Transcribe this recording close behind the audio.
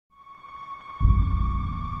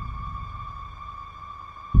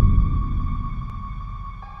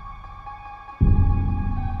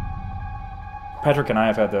Patrick and I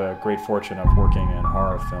have had the great fortune of working in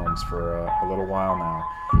horror films for a little while now,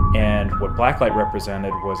 and what Blacklight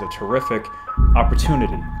represented was a terrific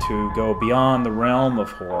opportunity to go beyond the realm of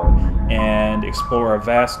horror and explore a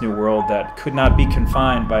vast new world that could not be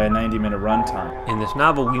confined by a 90-minute runtime. In this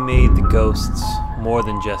novel, we made the ghosts more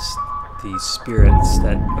than just these spirits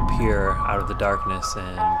that appear out of the darkness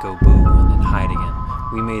and go boo and then hide again.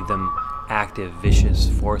 We made them active, vicious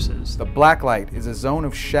forces. The Blacklight is a zone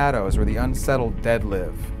of shadows where the unsettled dead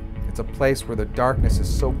live. It's a place where the darkness is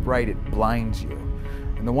so bright it blinds you.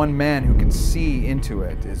 And the one man who can see into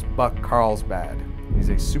it is Buck Carlsbad. He's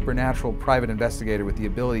a supernatural private investigator with the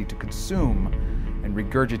ability to consume and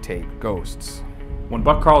regurgitate ghosts. When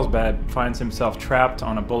Buck Carlsbad finds himself trapped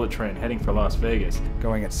on a bullet train heading for Las Vegas,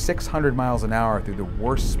 going at 600 miles an hour through the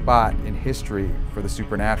worst spot in history for the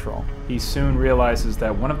supernatural, he soon realizes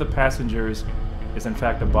that one of the passengers is in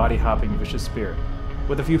fact a body-hopping vicious spirit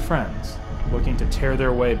with a few friends looking to tear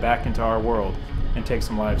their way back into our world and take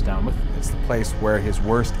some lives down with them. It's the place where his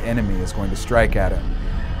worst enemy is going to strike at him.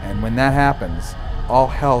 And when that happens, all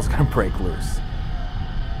hell's going to break loose.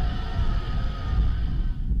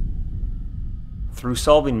 Through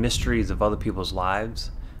solving mysteries of other people's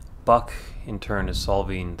lives, Buck, in turn, is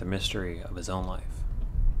solving the mystery of his own life.